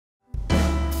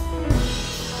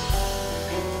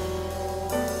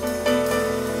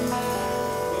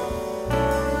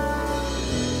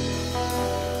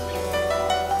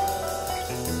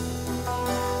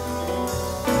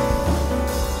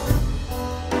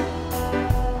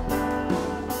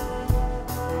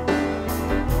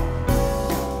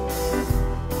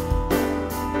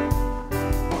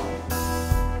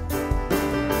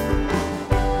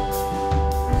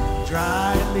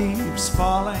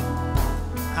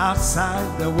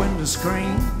outside the window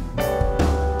screen,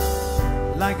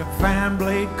 like a fan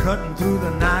blade cutting through the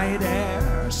night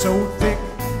air, so thick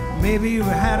maybe you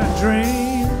had a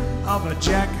dream of a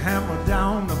jackhammer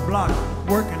down the block,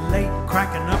 working late,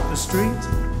 cracking up the street.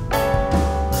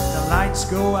 The lights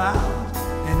go out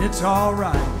and it's all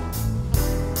right.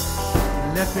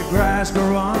 Let the grass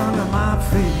grow under my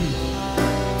feet.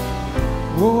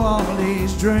 Oh, all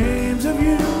these dreams of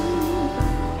you,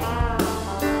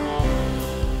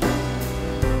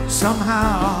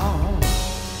 somehow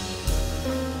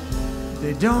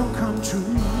they don't come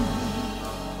true.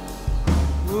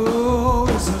 Oh,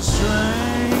 it's a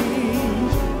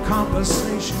strange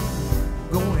conversation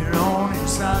going on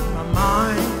inside my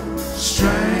mind.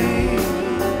 Strange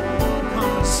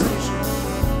conversation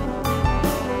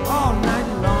all night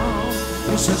long.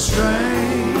 It's a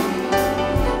strange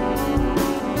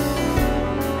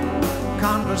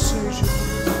conversation.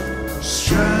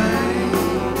 Strange.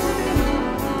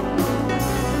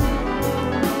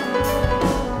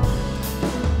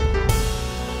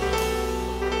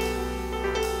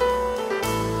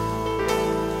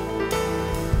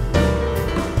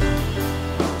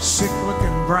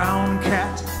 Sick-looking brown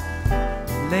cat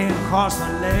laying across the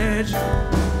ledge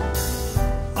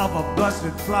of a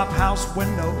busted flop house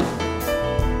window.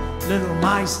 Little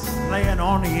mice laying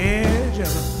on the edge of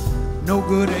a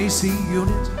no-good AC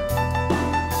unit.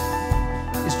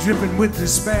 It's dripping with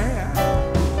despair.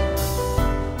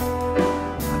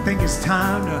 I think it's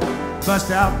time to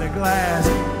bust out the glass,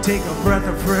 take a breath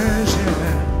of fresh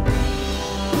air.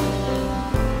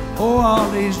 Oh, all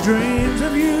these dreams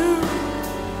of you,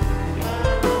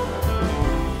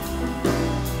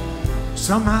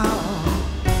 somehow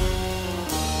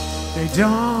they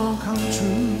don't come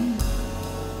true.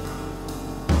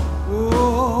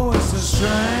 Oh, it's a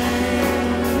strange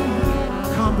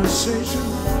conversation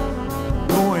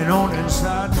going on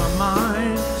inside my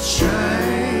mind.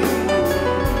 Strange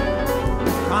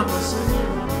conversation.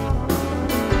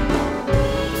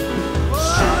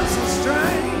 Oh, it's a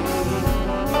strange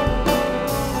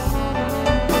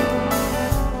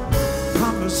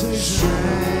conversation.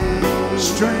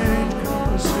 Strange conversation.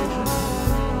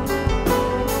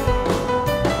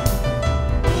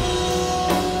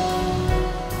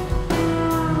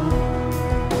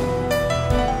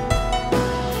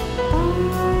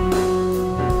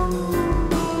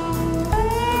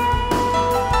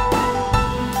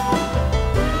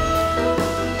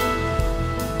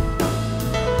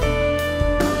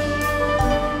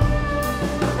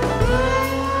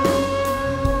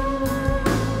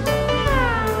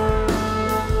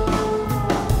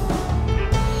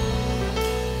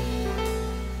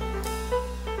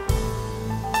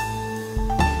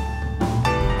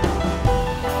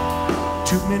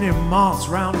 'Too many moths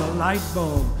round the light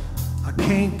bulb. I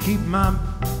can't keep my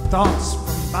thoughts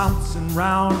from bouncing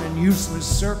round in useless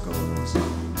circles.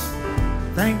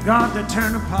 Thank God to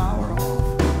turn the power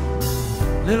off.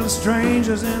 Little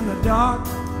strangers in the dark,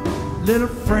 little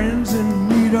friends in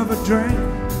need of a drink.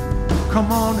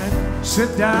 Come on and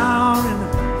sit down and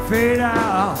fade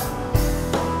out.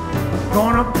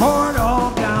 Gonna pour it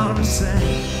all down the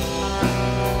sink.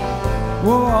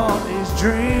 Whoa, all these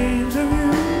dreams of you,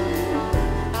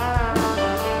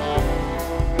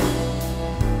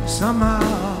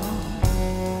 somehow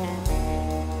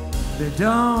they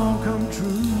don't come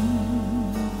true.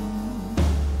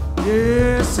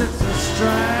 Yes, it's a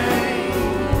strange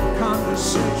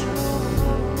conversation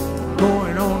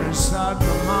going on inside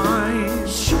my mind.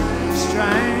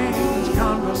 Strange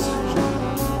conversation.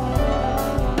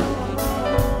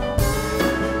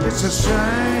 It's a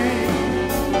strange